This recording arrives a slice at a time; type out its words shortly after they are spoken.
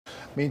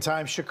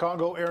Meantime,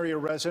 Chicago area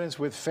residents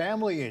with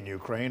family in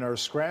Ukraine are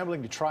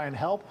scrambling to try and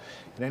help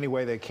in any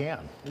way they can.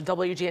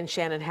 WGN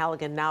Shannon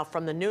Halligan now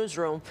from the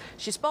newsroom.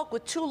 She spoke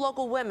with two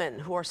local women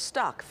who are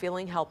stuck,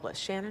 feeling helpless.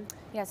 Shannon?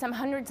 Yeah, some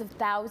hundreds of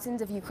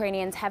thousands of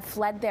Ukrainians have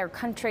fled their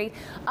country.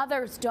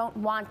 Others don't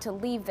want to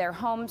leave their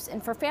homes.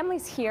 And for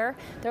families here,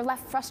 they're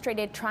left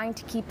frustrated trying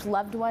to keep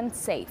loved ones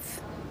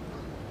safe.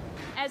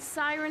 As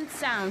sirens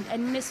sound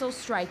and missiles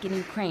strike in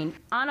Ukraine,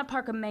 Anna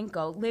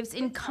Parkhomenko lives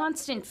in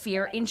constant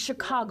fear in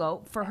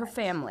Chicago for her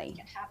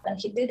family.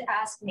 He did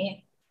ask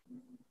me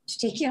to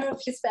take care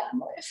of his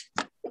family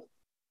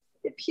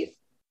if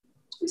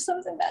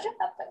something bad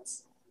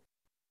happens.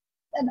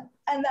 And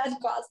that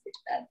caused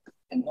an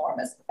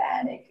enormous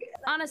panic.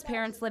 Anna's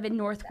parents live in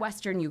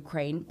northwestern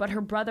Ukraine, but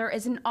her brother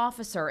is an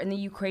officer in the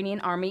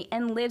Ukrainian army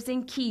and lives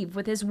in Kyiv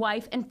with his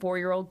wife and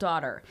 4-year-old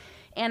daughter.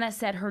 Anna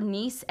said her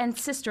niece and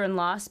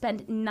sister-in-law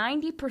spend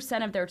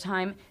 90% of their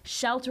time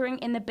sheltering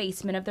in the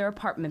basement of their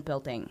apartment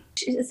building.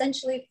 She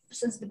essentially,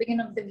 since the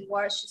beginning of the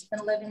war, she's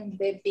been living in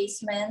the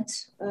basement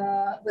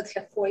with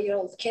her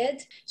 4-year-old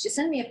kid. She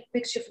sent me a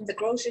picture from the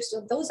grocery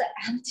store. Those are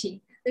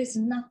empty. There's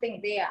nothing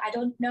there. I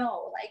don't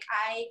know.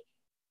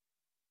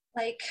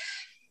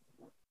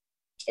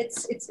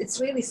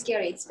 It's really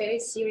scary. It's very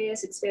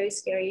serious. It's very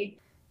scary.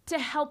 To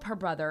help her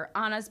brother,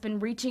 Anna's been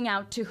reaching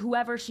out to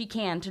whoever she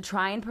can to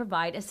try and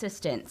provide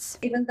assistance.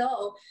 Even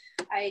though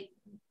I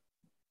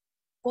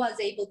was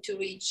able to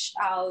reach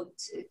out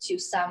to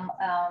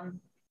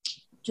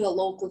to a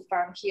local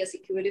firm here,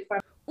 security firm.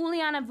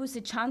 Uliana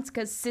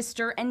Vusichanska's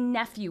sister and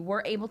nephew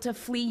were able to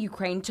flee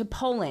Ukraine to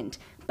Poland,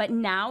 but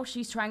now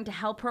she's trying to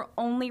help her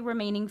only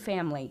remaining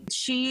family.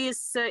 She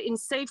is in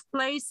safe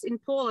place in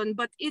Poland,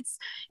 but it's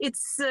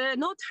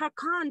not her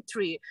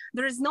country.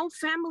 There is no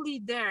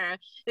family there.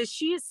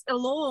 She is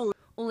alone.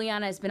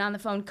 Uliana has been on the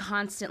phone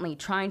constantly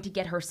trying to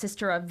get her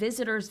sister a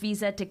visitor's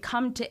visa to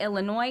come to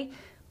Illinois,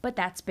 but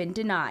that's been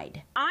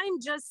denied. I'm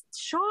just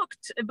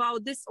shocked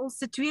about this whole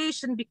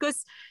situation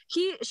because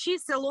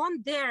she's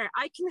alone there.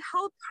 I can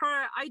help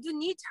her. I don't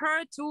need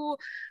her to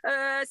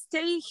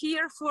stay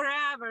here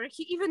forever.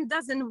 He even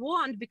doesn't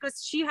want,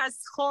 because she has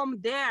home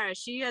there.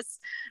 She has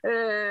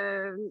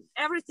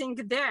everything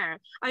there.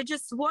 I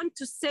just want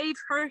to save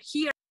her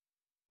here.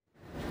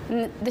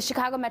 The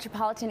Chicago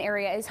metropolitan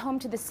area is home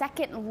to the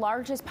second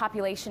largest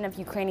population of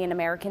Ukrainian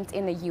Americans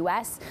in the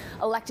U.S.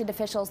 Elected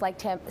officials like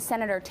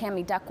Senator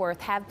Tammy Duckworth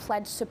have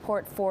pledged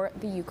support for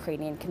the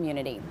Ukrainian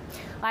community.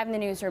 Live in the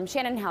newsroom,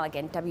 Shannon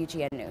Halligan,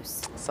 WGN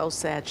News. So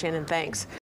sad. Shannon, thanks.